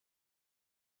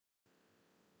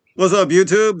What's up,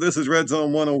 YouTube? This is Red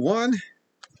Zone 101.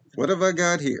 What have I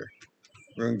got here?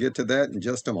 We're going to get to that in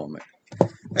just a moment.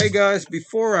 Hey guys,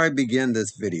 before I begin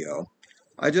this video,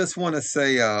 I just want to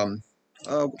say,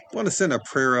 want to send a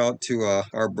prayer out to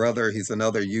our brother. He's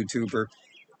another YouTuber,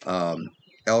 um,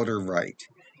 Elder Wright.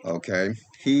 Okay,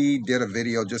 he did a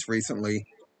video just recently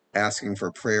asking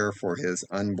for prayer for his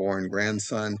unborn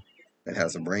grandson that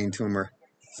has a brain tumor.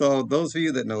 So those of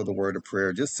you that know the word of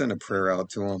prayer, just send a prayer out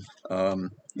to him.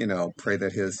 Pray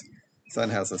that his son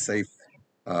has a safe,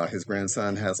 his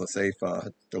grandson has a safe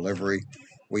delivery.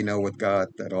 We know with God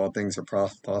that all things are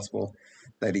possible,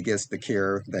 that he gets the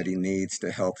care that he needs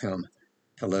to help him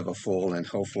to live a full and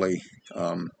hopefully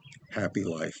happy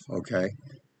life. Okay.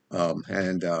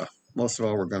 And most of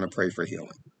all, we're going to pray for healing.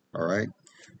 All right.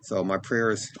 So my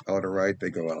prayers, Elder Wright, they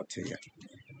go out to you.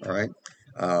 All right.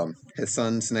 His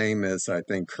son's name is, I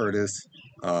think, Curtis.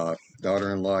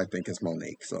 Daughter-in-law, I think, is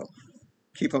Monique. So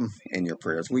keep them in your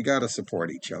prayers. We got to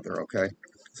support each other. Okay.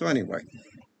 So anyway,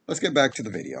 let's get back to the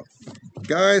video.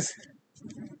 Guys,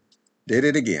 did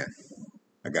it again.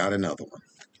 I got another one.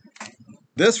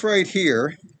 This right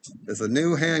here is a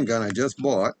new handgun I just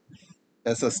bought.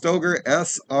 It's a Stoeger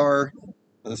SR.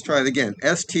 Let's try it again.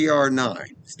 STR9.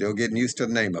 Still getting used to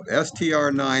the name of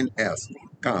STR9S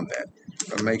Combat.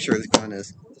 Gonna make sure this gun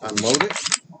is unloaded.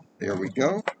 There we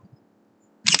go.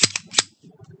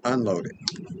 Unloaded.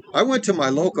 I went to my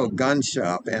local gun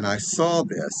shop and I saw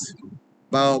this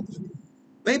about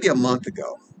maybe a month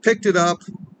ago. Picked it up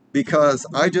because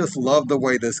I just loved the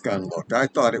way this gun looked. I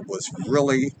thought it was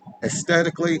really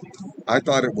aesthetically, I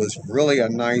thought it was really a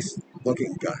nice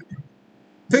looking gun.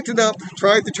 Picked it up,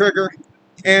 tried the trigger,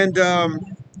 and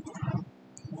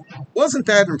wasn't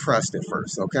that impressed at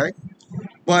first, okay?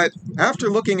 But after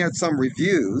looking at some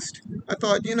reviews, I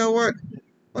thought, you know what?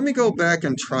 Let me go back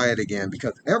and try it again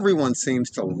because everyone seems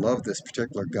to love this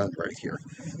particular gun right here,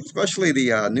 especially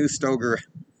the new Stoeger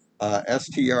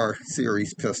STR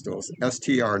series pistols,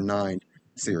 STR9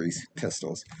 series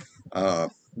pistols.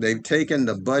 They've taken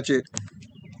the budget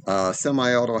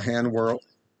semi-auto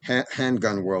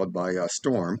handgun world by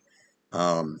storm.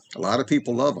 A lot of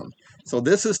people love them. So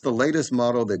this is the latest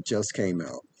model that just came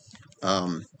out.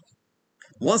 Um,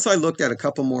 Once I looked at a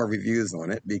couple more reviews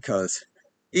on it, because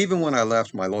even when I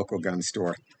left my local gun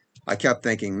store, I kept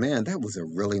thinking, man, that was a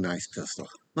really nice pistol.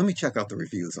 Let me check out the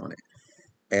reviews on it.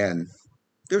 And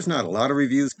there's not a lot of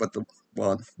reviews, but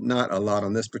not a lot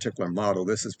on this particular model.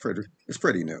 This is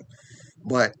pretty new.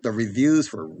 But the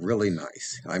reviews were really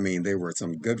nice. I mean, they were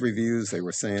some good reviews. They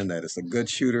were saying that it's a good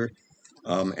shooter.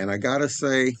 And I gotta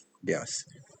say, yes.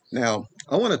 Now,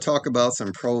 I want to talk about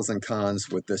some pros and cons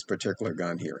with this particular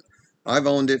gun here. I've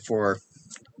owned it for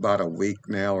about a week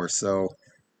now or so.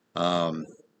 Um,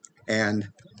 and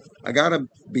I got to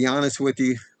be honest with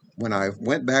you, when I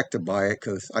went back to buy it,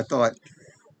 because I thought,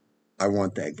 I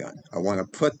want that gun. I want to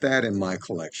put that in my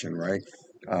collection, right?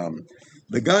 Um,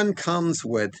 the gun comes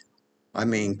with,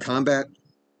 combat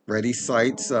ready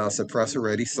sights, suppressor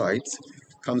ready sights,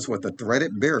 comes with a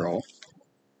threaded barrel,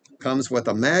 comes with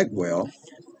a mag well,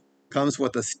 comes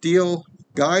with a steel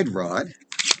guide rod.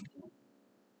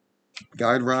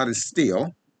 Guide rod is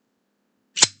steel.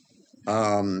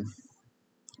 Um,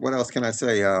 what else can I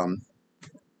say?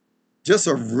 Just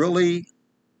a really,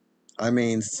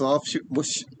 soft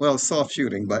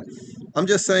shooting, but I'm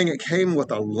just saying it came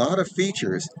with a lot of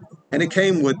features, and it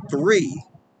came with three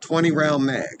 20-round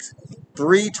mags.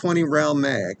 Three 20-round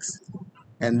mags,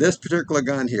 and this particular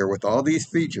gun here with all these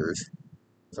features,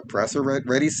 suppressor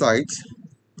ready sights,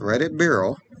 threaded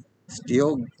barrel,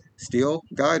 steel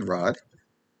guide rod,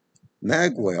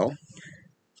 mag well,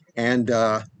 and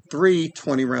three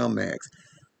 20-round mags.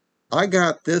 I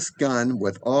got this gun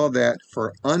with all that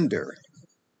for under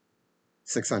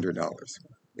 $600.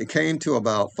 It came to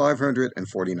about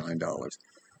 $549.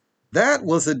 That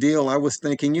was a deal I was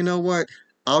thinking, you know what?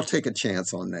 I'll take a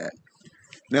chance on that.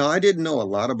 Now, I didn't know a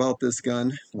lot about this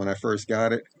gun when I first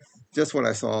got it, just what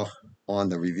I saw on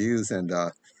the reviews, and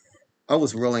I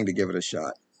was willing to give it a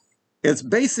shot. It's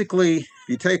basically,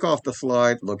 you take off the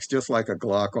slide, looks just like a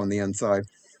Glock on the inside.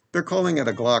 They're calling it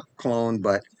a Glock clone,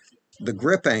 but the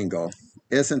grip angle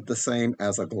isn't the same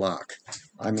as a Glock.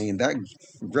 That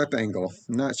grip angle,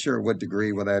 I'm not sure what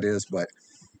degree what that is, but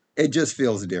it just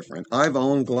feels different. I've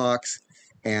owned Glocks,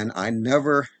 and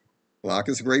Glock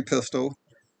is a great pistol.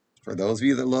 For those of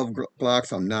you that love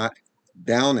Glocks, I'm not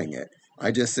downing it.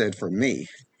 I just said for me,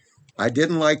 I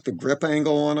didn't like the grip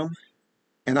angle on them,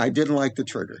 and I didn't like the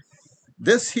trigger.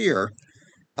 This here,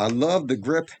 I love the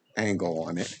grip angle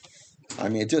on it.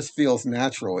 It just feels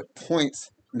natural. It points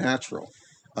natural.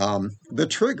 The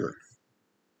trigger,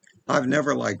 I've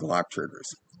never liked Glock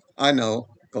triggers. I know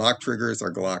Glock triggers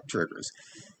are Glock triggers.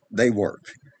 They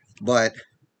work, but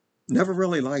never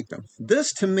really liked them.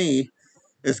 This to me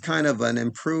is kind of an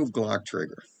improved Glock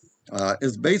trigger.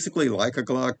 It's basically like a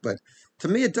Glock, but to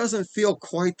me it doesn't feel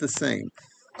quite the same.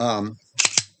 Um,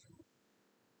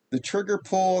 the trigger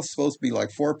pull is supposed to be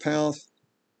like 4 pounds.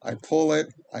 I pull it,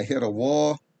 I hit a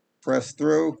wall, press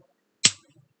through.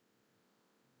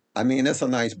 I mean, it's a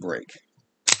nice break.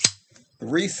 The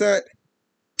reset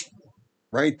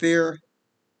right there,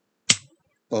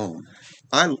 boom.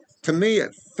 To me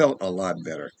it felt a lot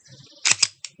better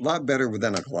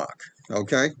than a Glock.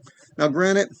 Okay. Now,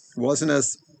 granted, it wasn't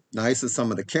as nice as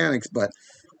some of the Canics, but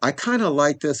I kind of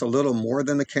like this a little more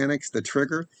than the Canics, the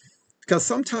trigger, because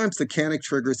sometimes the Canic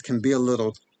triggers can be a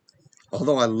little,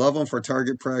 although I love them for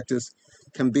target practice,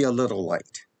 can be a little light.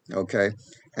 Okay.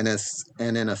 And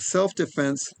in a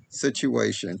self-defense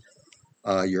situation,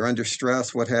 you're under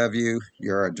stress, what have you,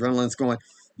 your adrenaline's going.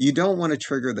 You don't want a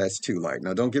trigger that's too light.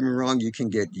 Now, don't get me wrong, you can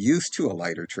get used to a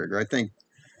lighter trigger.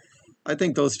 I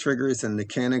think those triggers and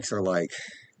mechanics are like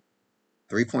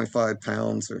 3.5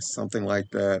 pounds or something like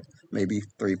that. Maybe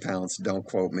 3 pounds, don't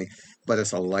quote me. But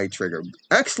it's a light trigger.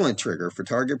 Excellent trigger for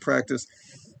target practice,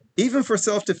 even for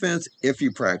self-defense if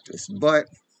you practice. But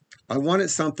I wanted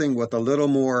something with a little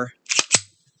more.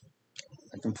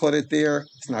 I can put it there.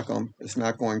 It's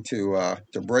not going to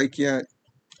break yet.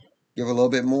 Give it a little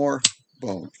bit more.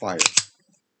 Boom, fire.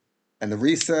 And the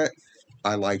reset,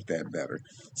 I like that better.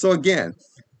 So again,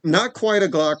 not quite a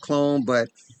Glock clone, but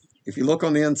if you look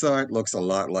on the inside, it looks a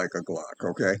lot like a Glock,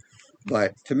 okay?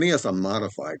 But to me, it's a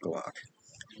modified Glock.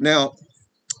 Now,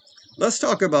 let's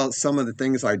talk about some of the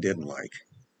things I didn't like.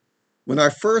 When I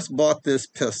first bought this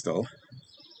pistol,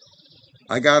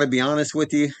 I gotta be honest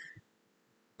with you,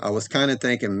 I was kind of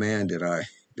thinking, man, did I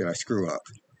screw up?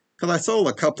 Because I sold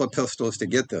a couple of pistols to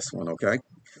get this one, okay?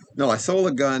 No, I sold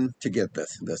a gun to get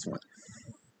this one.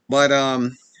 But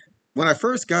when I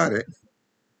first got it,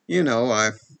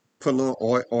 I put a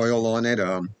little oil on it.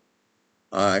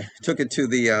 I took it to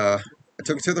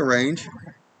the range.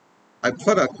 I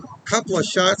put a couple of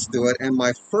shots through it, and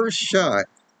my first shot,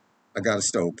 I got a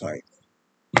stovepipe.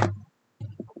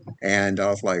 And I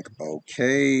was like,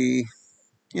 okay,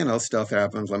 stuff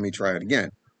happens. Let me try it again.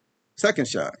 Second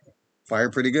shot,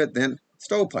 fired pretty good. Then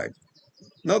stovepipe,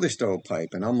 another stovepipe,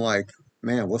 and I'm like,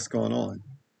 man, what's going on?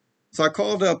 So I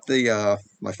called up the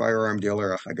my firearm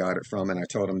dealer I got it from, and I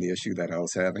told him the issue that I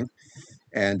was having.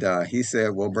 And he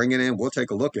said, well, bring it in. We'll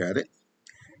take a look at it.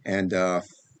 And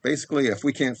basically, if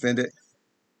we can't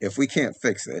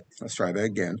fix it, let's try that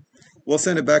again. We'll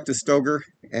send it back to Stoeger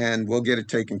and we'll get it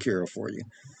taken care of for you.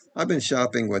 I've been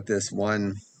shopping at this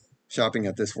one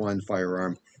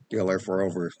firearm dealer for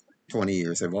over 20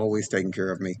 years. They've always taken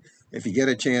care of me. If you get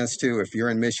a chance to, if you're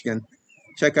in Michigan,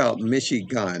 check out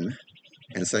Michigan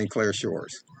and St. Clair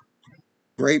Shores.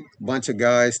 Great bunch of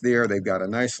guys there. They've got a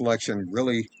nice selection,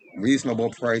 really reasonable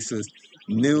prices,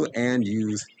 new and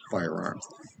used firearms.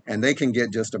 And they can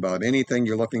get just about anything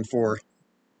you're looking for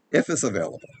if it's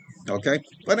available. Okay?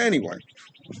 But anyway,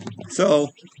 so,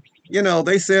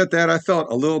 they said that I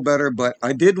felt a little better, but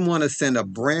I didn't want to send a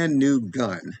brand new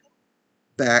gun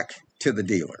back to the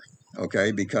dealer.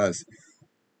 Okay? Because,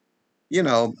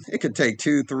 it could take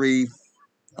 2, 3,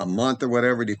 a month or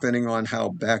whatever, depending on how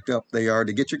backed up they are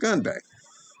to get your gun back.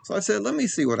 So I said, let me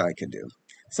see what I can do.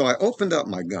 So I opened up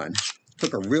my gun,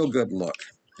 took a real good look.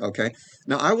 Okay?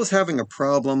 Now, I was having a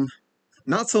problem,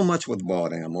 not so much with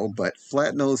ball ammo, but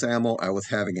flat nose ammo I was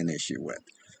having an issue with.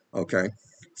 Okay?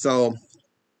 So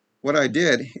what I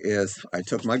did is I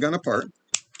took my gun apart.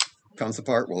 Comes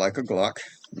apart like a Glock.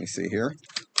 Let me see here.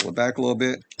 Pull it back a little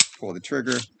bit. Pull the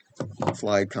trigger.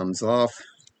 Slide comes off.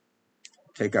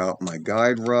 Take out my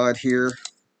guide rod here.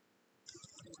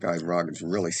 Guide rod is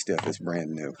really stiff. It's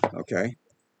brand new. Okay?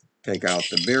 Take out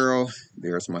the barrel.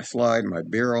 There's my slide, my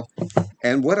barrel.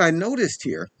 And what I noticed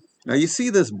here, now you see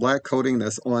this black coating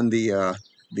that's on the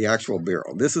actual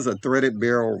barrel. This is a threaded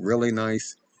barrel, really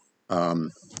nice.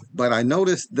 But I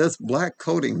noticed this black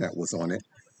coating that was on it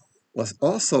was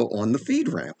also on the feed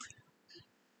ramp.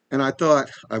 And I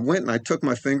went and I took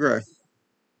my finger, I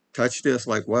touched this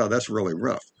like, wow, that's really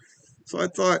rough. So I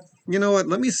thought, you know what,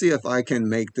 let me see if I can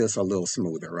make this a little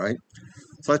smoother, right?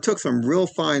 So I took some real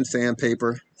fine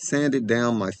sandpaper, sanded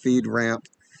down my feed ramp,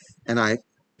 and I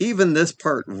even this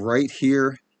part right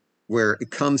here where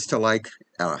it comes to like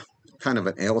kind of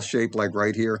an L shape, like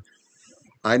right here,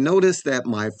 I noticed that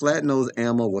my flat nose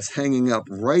ammo was hanging up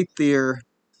right there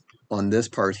on this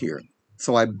part here.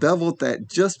 So I beveled that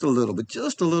just a little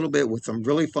bit with some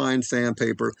really fine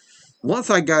sandpaper.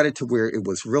 Once I got it to where it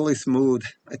was really smooth,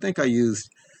 I think I used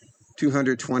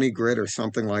 220 grit or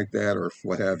something like that, or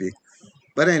what have you.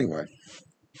 But anyway,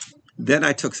 then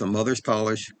I took some mother's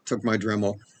polish, took my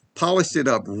Dremel, polished it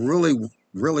up really,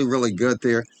 really, really good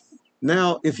there.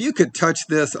 Now, if you could touch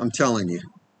this, I'm telling you,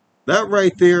 that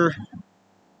right there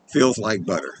feels like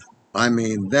butter. I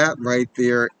mean, that right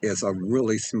there is a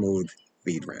really smooth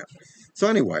feed ramp. So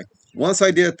anyway, once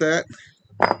I did that,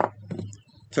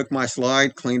 took my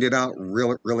slide, cleaned it out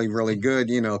really, really, really good,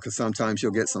 you know, because sometimes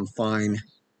you'll get some fine,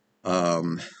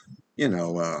 um, you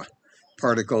know,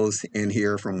 particles in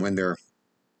here from when they're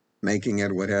making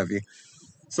it, what have you.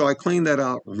 So I cleaned that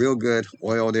out real good,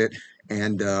 oiled it,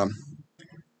 and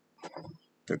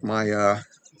took my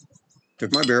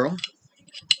barrel,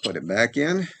 put it back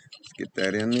in. Let's get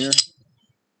that in there.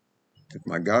 Took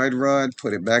my guide rod,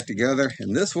 put it back together,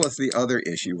 and this was the other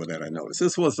issue that I noticed.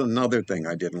 This was another thing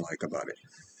I didn't like about it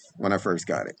when I first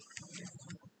got it.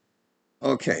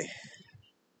 Okay,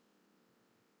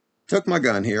 took my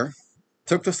gun here,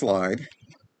 took the slide,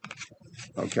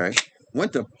 okay,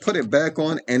 went to put it back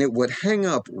on, and it would hang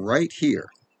up right here.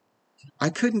 I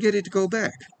couldn't get it to go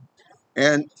back.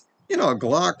 And, you know, a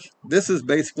Glock, this is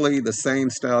basically the same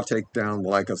style takedown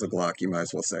like as a Glock, you might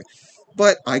as well say.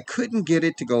 But I couldn't get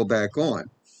it to go back on.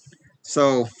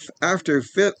 So after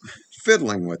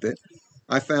fiddling with it,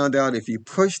 I found out if you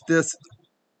push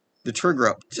the trigger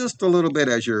up just a little bit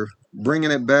as you're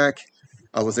bringing it back,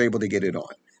 I was able to get it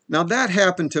on. Now that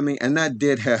happened to me, and that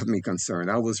did have me concerned.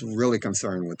 I was really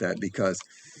concerned with that because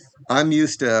I'm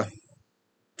used to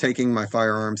taking my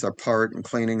firearms apart and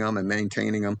cleaning them and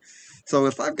maintaining them. So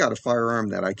if I've got a firearm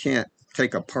that I can't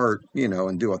take apart, you know,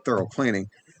 and do a thorough cleaning,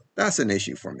 that's an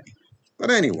issue for me. But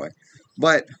anyway,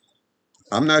 but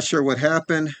I'm not sure what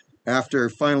happened after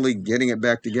finally getting it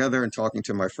back together and talking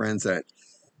to my friends at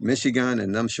Michigan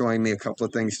and them showing me a couple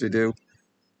of things to do.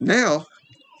 Now,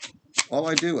 all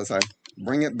I do is I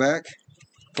bring it back,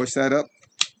 push that up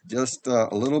just a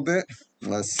little bit.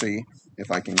 Let's see if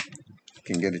I can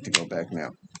get it to go back now.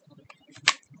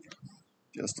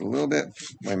 Just a little bit.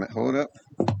 Wait a minute, hold up.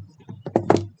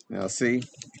 Now see,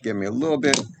 give me a little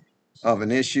bit of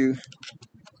an issue.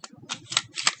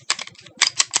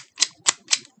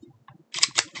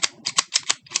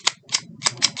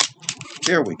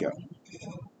 There we go.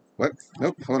 What?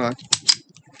 Nope, hold on.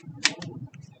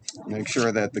 Make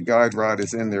sure that the guide rod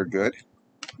is in there good.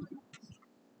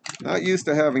 Not used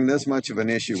to having this much of an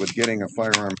issue with getting a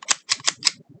firearm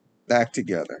back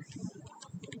together.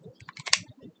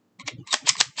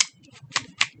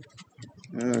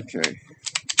 Okay.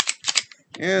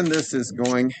 And this is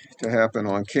going to happen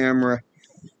on camera.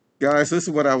 Guys, this is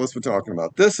what I was talking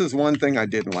about. This is one thing I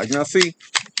didn't like. Now see,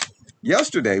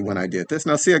 yesterday when I did this,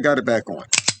 now see I got it back on.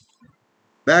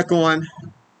 Back on,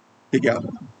 together.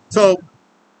 So,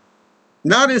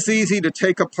 not as easy to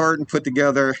take apart and put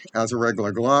together as a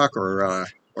regular Glock or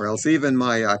else even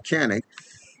my Canik,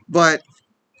 but,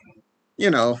 you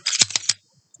know,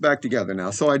 back together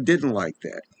now. So I didn't like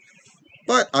that.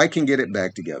 But I can get it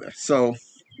back together. So,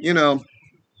 you know,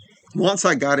 once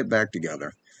I got it back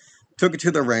together, took it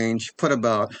to the range, put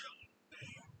about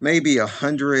maybe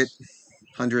 100,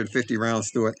 150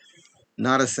 rounds through it,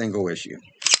 not a single issue.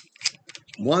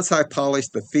 Once I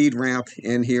polished the feed ramp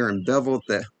in here and beveled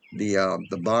the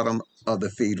bottom of the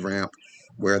feed ramp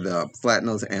where the flat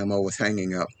nose ammo was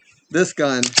hanging up, this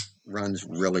gun runs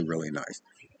really, really nice.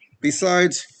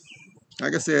 Besides,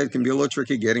 like I said, it can be a little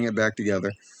tricky getting it back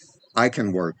together. I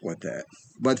can work with that.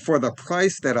 But for the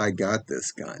price that I got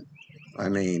this gun, I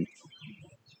mean,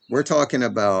 we're talking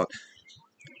about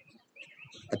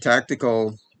a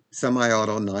tactical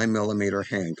semi-auto 9mm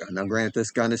handgun. Now, granted,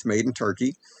 this gun is made in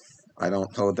Turkey. I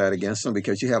don't hold that against them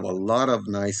because you have a lot of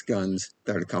nice guns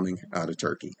that are coming out of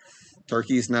Turkey.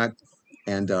 Turkey's not,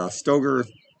 and Stoeger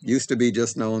used to be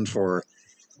just known for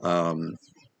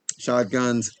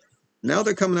shotguns. Now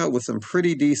they're coming out with some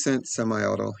pretty decent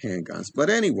semi-auto handguns. But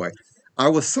anyway, I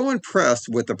was so impressed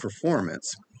with the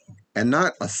performance and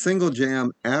not a single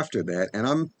jam after that. And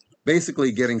I'm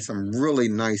basically getting some really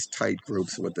nice tight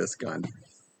groups with this gun.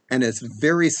 And it's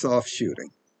very soft shooting.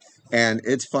 And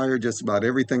it's fired just about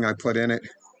everything I put in it.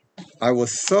 I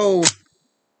was so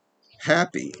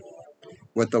happy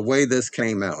with the way this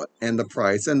came out and the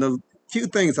price and the few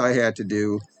things I had to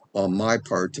do on my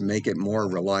part to make it more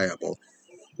reliable,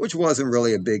 which wasn't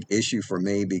really a big issue for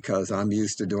me because I'm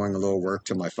used to doing a little work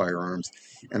to my firearms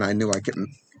and I knew I could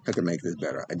make this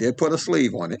better. I did put a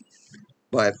sleeve on it,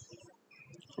 but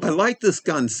I like this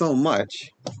gun so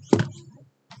much.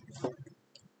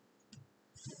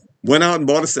 Went out and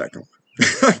bought a second one.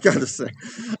 I gotta say.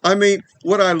 I mean,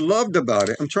 what I loved about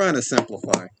it, I'm trying to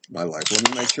simplify my life. Let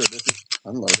me make sure this is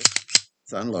unloaded.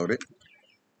 It's unloaded.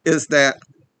 is that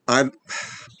I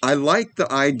I like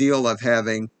the ideal of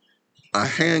having a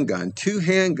handgun, two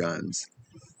handguns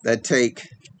that take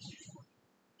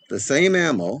the same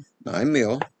ammo, 9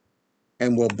 mil,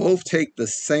 and will both take the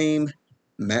same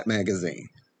magazine.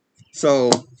 So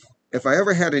if I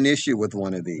ever had an issue with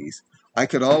one of these, I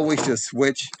could always just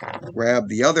switch, grab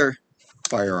the other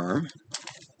firearm,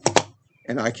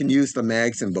 and I can use the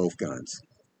mags in both guns.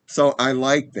 So I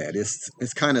like that.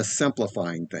 It's kind of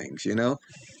simplifying things, you know.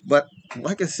 But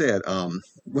like I said,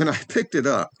 when I picked it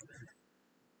up,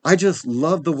 I just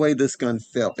loved the way this gun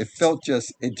felt.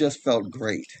 It just felt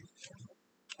great.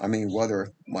 I mean, whether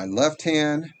my left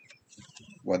hand,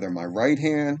 whether my right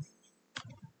hand,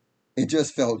 it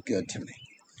just felt good to me.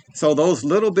 So those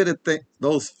little bit of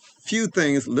those few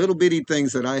things, little bitty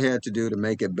things that I had to do to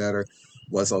make it better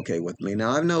was okay with me.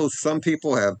 Now I know some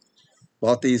people have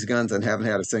bought these guns and haven't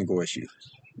had a single issue.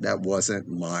 That wasn't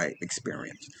my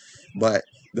experience. But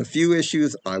the few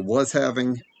issues I was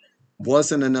having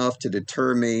wasn't enough to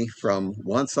deter me from,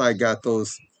 once I got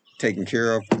those taken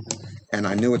care of and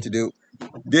I knew what to do,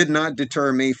 did not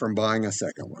deter me from buying a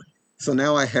second one. So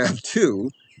now I have two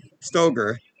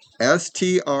Stoeger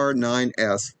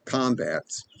STR9S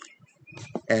Combats,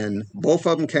 and both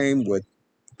of them came with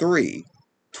three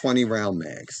 20-round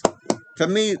mags. To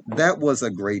me, that was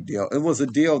a great deal. It was a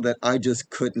deal that I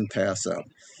just couldn't pass up.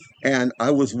 And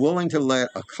I was willing to let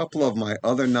a couple of my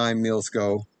other 9 mils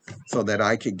go so that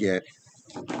I could get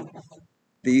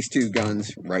these two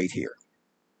guns right here.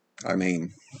 I mean,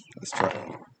 let's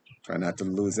try not to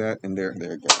lose that. And there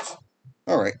it goes.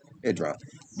 All right, it dropped.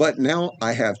 But now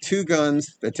I have two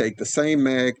guns that take the same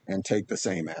mag and take the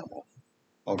same ammo.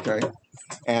 Okay?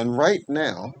 And right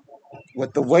now,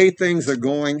 with the way things are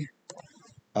going,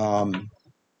 um,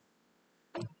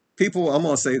 people, I'm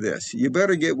going to say this. You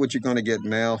better get what you're going to get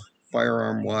now,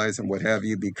 firearm-wise and what have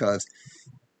you, because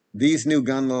these new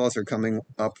gun laws are coming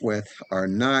up with are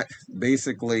not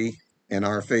basically in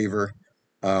our favor.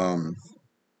 Um,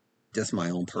 just my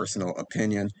own personal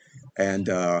opinion. And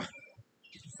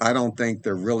I don't think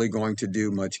they're really going to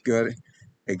do much good.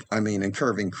 I mean, in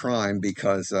curbing crime,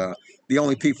 because the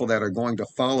only people that are going to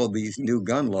follow these new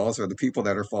gun laws are the people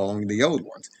that are following the old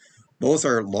ones. Those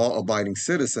are law-abiding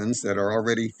citizens that are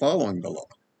already following the law.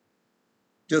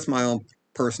 Just my own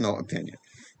personal opinion.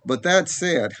 But that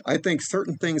said, I think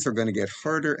certain things are going to get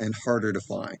harder and harder to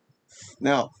find.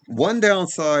 Now, one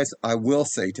downside I will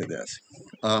say to this,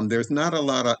 there's not a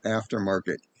lot of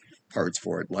aftermarket parts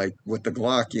for it. Like with the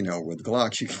Glock, with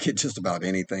Glocks, you can get just about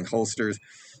anything. Holsters,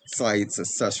 sights,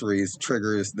 accessories,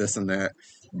 triggers, this and that,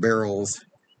 barrels,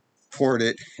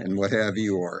 ported, and what have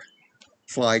you, or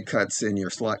slide cuts in your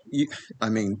slide. I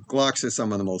mean, Glocks are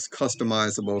some of the most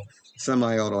customizable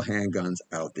semi-auto handguns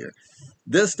out there.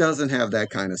 This doesn't have that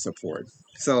kind of support.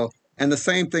 So, and the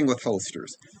same thing with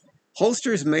holsters.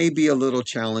 Holsters may be a little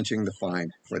challenging to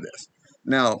find for this.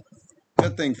 Now,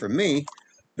 good thing for me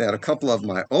that a couple of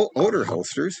my older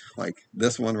holsters, like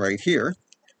this one right here,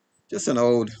 just an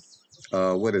old,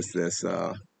 what is this?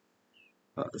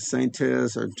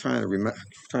 Saintes. I'm trying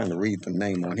to read the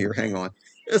name on here. Hang on.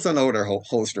 It's an older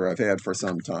holster I've had for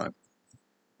some time.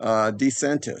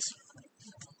 DeSantis.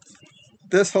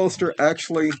 This holster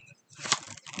actually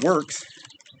works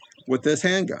with this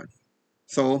handgun.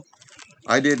 So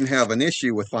I didn't have an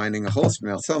issue with finding a holster.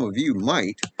 Now, some of you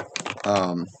might,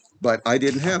 but I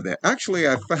didn't have that. Actually,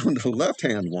 I found a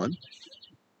left-hand one.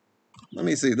 Let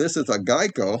me see. This is a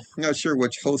Geico. I'm not sure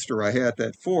which holster I had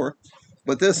that for,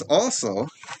 but this also,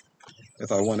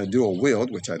 if I want to dual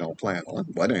wield, which I don't plan on,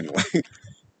 but anyway,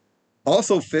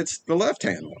 also fits the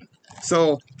left-hand one.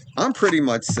 So I'm pretty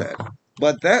much set.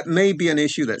 But that may be an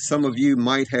issue that some of you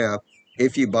might have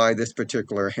if you buy this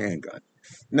particular handgun.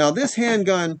 Now, this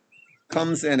handgun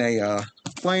comes in a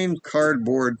plain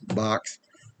cardboard box.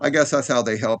 I guess that's how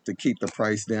they help to keep the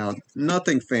price down.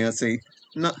 Nothing fancy,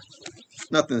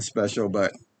 nothing special,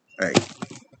 but hey.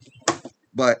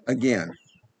 But again,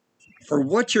 for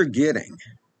what you're getting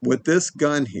with this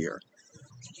gun here,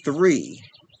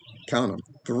 count them,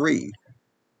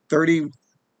 30,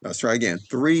 let's try again,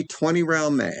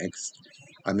 20-round mags.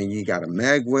 I mean, you got a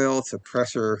mag well,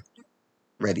 suppressor,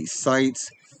 ready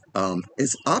sights.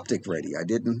 It's optic ready. I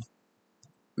didn't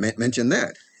mention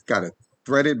that. Got a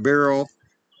threaded barrel,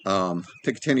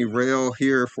 Picatinny rail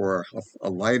here for a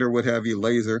lighter, what have you,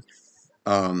 laser.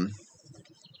 And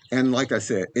like I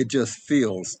said, it just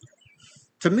feels,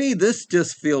 to me, this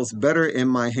just feels better in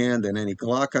my hand than any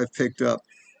Glock I've picked up.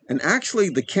 And actually,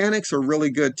 the mechanics are really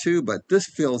good too, but this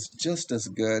feels just as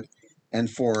good. And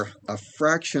for a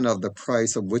fraction of the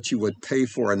price of what you would pay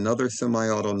for another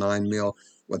semi-auto 9 mil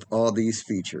with all these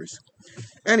features.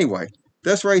 Anyway,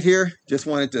 This right here, just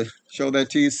wanted to show that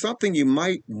to you. Something you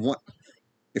might want,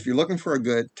 if you're looking for a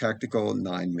good tactical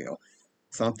 9 mil,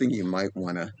 something you might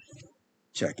want to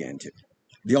check into.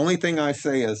 The only thing I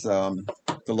say is to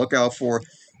look out for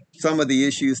some of the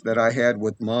issues that I had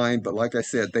with mine, but like I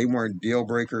said, they weren't deal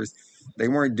breakers. They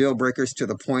weren't deal breakers to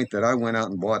the point that I went out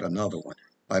and bought another one.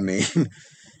 I mean,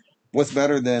 what's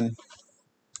better than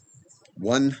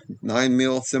one 9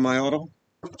 mil semi-auto?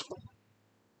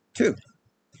 Two.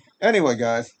 Anyway,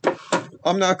 guys,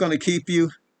 I'm not going to keep you.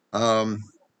 Um,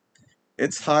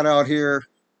 it's hot out here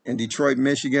in Detroit,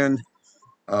 Michigan.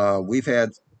 We've had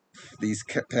these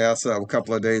past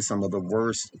couple of days some of the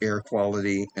worst air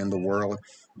quality in the world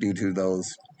due to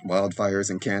those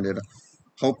wildfires in Canada.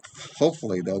 Hope,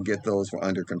 hopefully they'll get those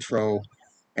under control.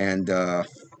 And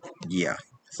yeah,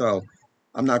 so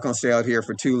I'm not going to stay out here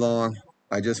for too long.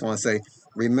 I just want to say,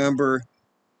 remember,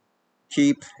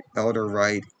 keep Elder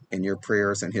Wright in your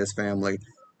prayers and his family.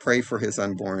 Pray for his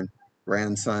unborn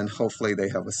grandson. Hopefully they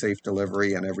have a safe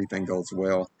delivery and everything goes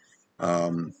well.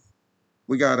 Um,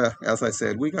 we gotta, as I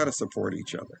said, we gotta support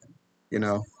each other. You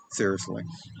know, seriously.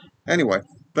 Anyway,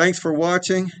 thanks for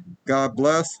watching. God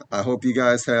bless. I hope you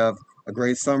guys have a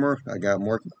great summer. I got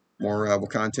more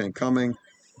content coming.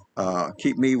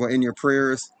 Keep me in your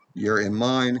prayers. You're in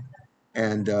mine.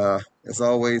 And as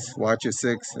always, watch your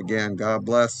six. Again, God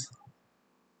bless.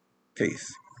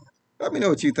 Peace. Let me know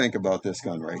what you think about this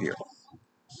gun right here.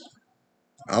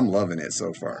 I'm loving it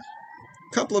so far.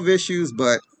 Couple of issues,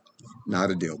 but not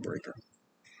a deal breaker.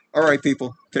 All right,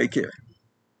 people. Take care.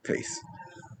 Peace.